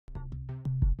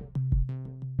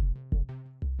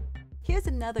Here's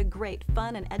another great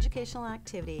fun and educational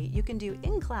activity you can do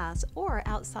in class or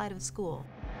outside of school.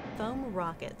 Foam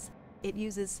rockets. It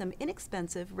uses some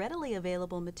inexpensive, readily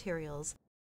available materials.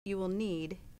 You will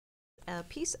need a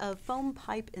piece of foam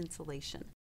pipe insulation,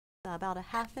 about a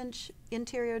 1/2 inch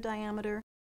interior diameter,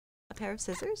 a pair of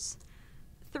scissors,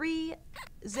 3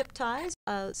 zip ties,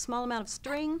 a small amount of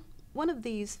string, one of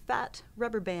these fat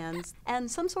rubber bands,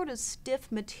 and some sort of stiff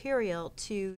material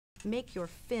to make your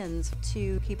fins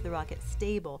to keep the rocket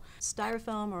stable.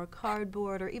 Styrofoam or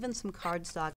cardboard or even some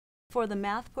cardstock. For the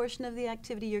math portion of the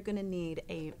activity, you're going to need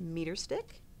a meter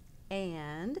stick,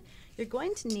 and you're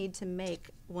going to need to make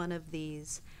one of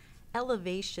these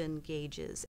elevation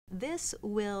gauges. This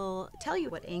will tell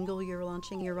you what angle you're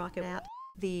launching your rocket at.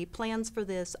 The plans for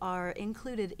this are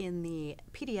included in the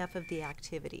PDF of the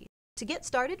activity. To get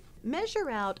started,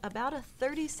 measure out about a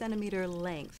 30-centimeter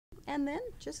length and then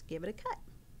just give it a cut.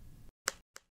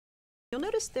 You'll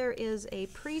notice there is a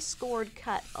pre-scored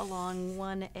cut along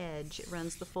one edge. It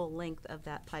runs the full length of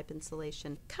that pipe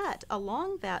insulation. Cut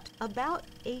along that about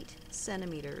 8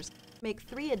 centimeters. Make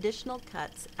 3 additional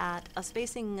cuts at a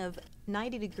spacing of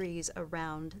 90 degrees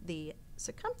around the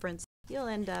circumference. You'll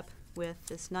end up with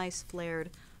this nice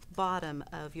flared bottom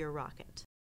of your rocket.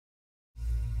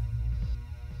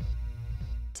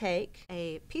 Take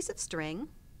a piece of string,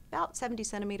 about 70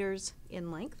 centimeters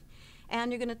in length, and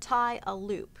you're going to tie a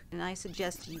loop. And I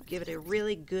suggest you give it a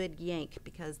really good yank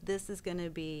because this is going to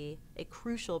be a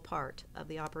crucial part of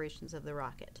the operations of the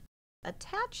rocket.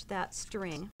 Attach that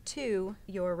string to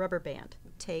your rubber band.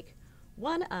 Take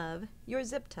one of your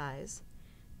zip ties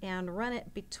and run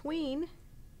it between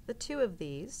the 2 of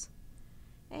these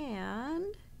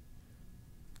and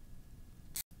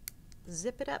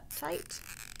zip it up tight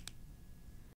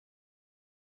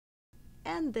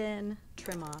and then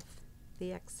trim off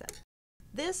the excess.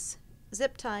 This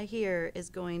zip tie here is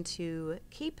going to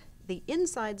keep the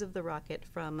insides of the rocket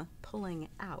from pulling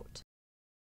out.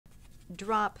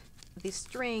 Drop the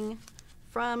string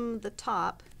from the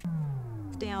top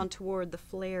down toward the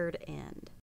flared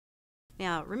end.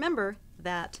 Now remember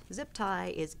that zip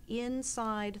tie is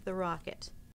inside the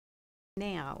rocket.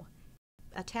 Now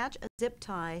attach a zip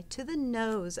tie to the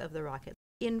nose of the rocket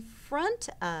in front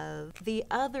of the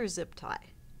other zip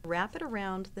tie. Wrap it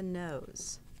around the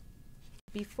nose.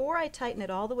 Before I tighten it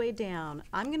all the way down,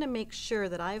 I'm going to make sure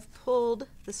that I've pulled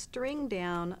the string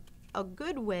down a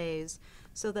good ways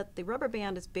so that the rubber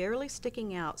band is barely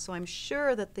sticking out, so I'm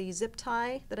sure that the zip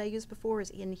tie that I used before is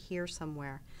in here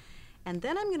somewhere. And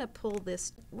then I'm going to pull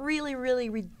this really, really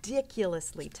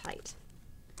ridiculously tight.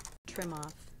 Trim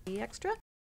off the extra.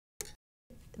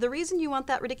 The reason you want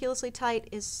that ridiculously tight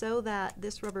is so that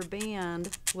this rubber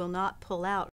band will not pull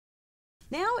out.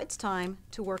 Now it's time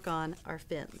to work on our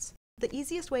fins. The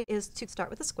easiest way is to start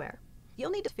with a square.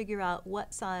 You'll need to figure out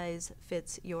what size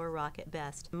fits your rocket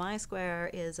best. My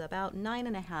square is about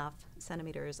 9.5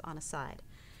 centimeters on a side.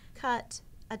 Cut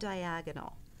a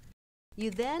diagonal.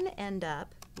 You then end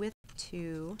up with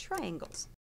 2 triangles.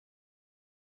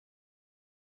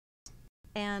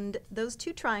 And those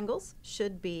 2 triangles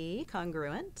should be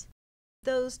congruent.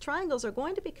 Those triangles are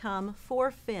going to become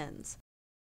 4 fins.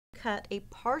 Cut a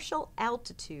partial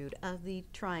altitude of the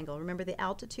triangle. Remember, the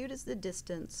altitude is the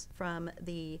distance from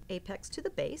the apex to the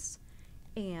base.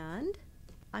 And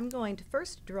I'm going to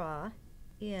first draw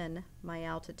in my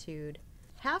altitude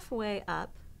halfway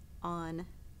up on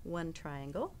one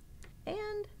triangle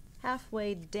and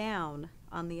halfway down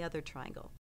on the other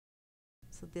triangle.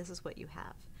 So this is what you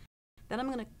have. Then I'm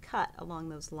going to cut along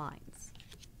those lines.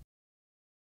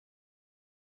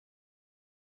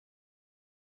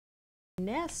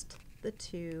 Nest the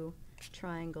 2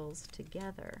 triangles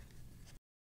together.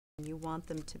 You want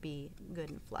them to be good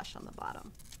and flush on the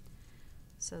bottom.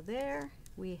 So there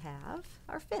we have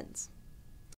our fins.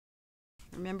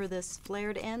 Remember this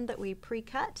flared end that we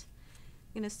pre-cut?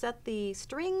 You're going to set the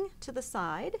string to the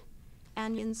side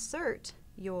and insert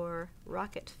your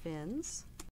rocket fins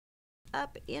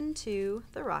up into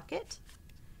the rocket,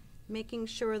 making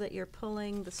sure that you're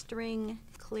pulling the string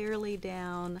clearly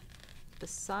down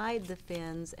beside the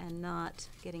fins and not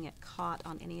getting it caught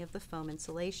on any of the foam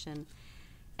insulation.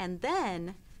 And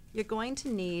then you're going to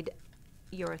need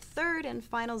your 3rd and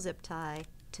final zip tie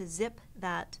to zip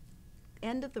that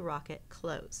end of the rocket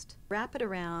closed. Wrap it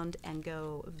around and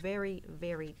go very,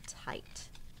 very tight.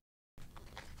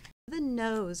 The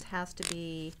nose has to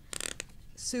be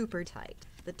super tight.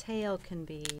 The tail can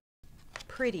be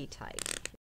pretty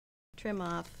tight. Trim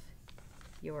off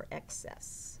your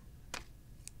excess.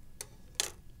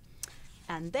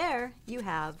 And there you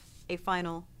have a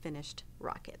final finished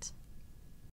rocket.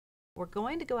 we're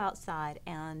going to go outside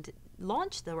and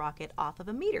launch the rocket off of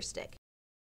a meter stick.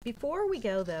 Before we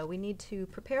go though, we need to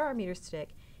prepare our meter stick.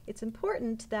 It's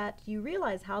important that you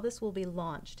realize how this will be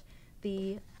launched.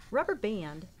 The rubber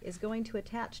band is going to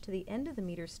attach to the end of the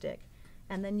meter stick,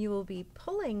 and then you will be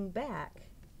pulling back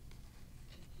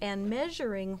and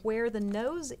measuring where the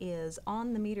nose is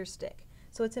on the meter stick.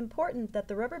 So it's important that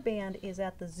the rubber band is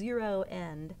at the 0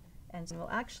 end, and so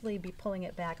we'll actually be pulling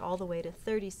it back all the way to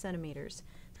 30 centimeters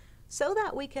so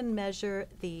that we can measure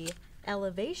the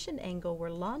elevation angle we're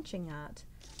launching at.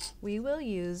 We will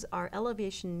use our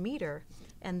elevation meter,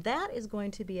 and that is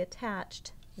going to be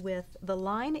attached with the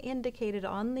line indicated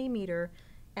on the meter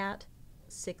at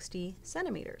 60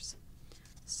 centimeters.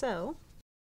 So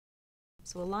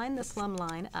we'll line the plumb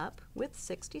line up with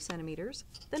 60 centimeters,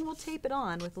 then we'll tape it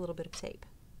on with a little bit of tape.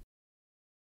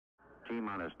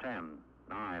 T-minus 10,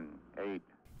 9, 8.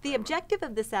 The objective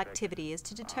of this activity is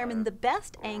to determine the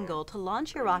best angle to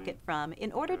launch your rocket from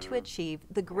in order to achieve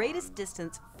the greatest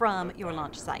distance from your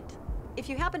launch site. If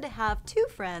you happen to have two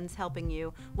friends helping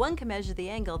you, one can measure the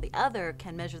angle, the other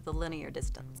can measure the linear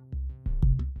distance.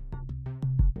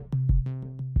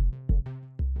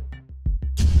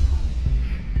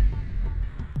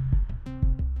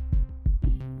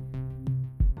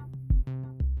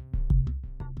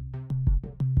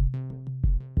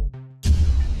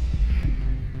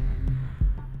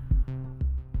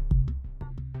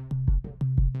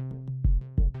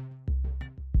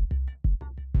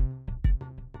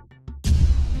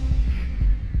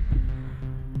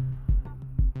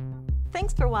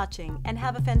 Thanks for watching, and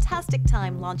have a fantastic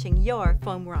time launching your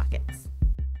foam rockets.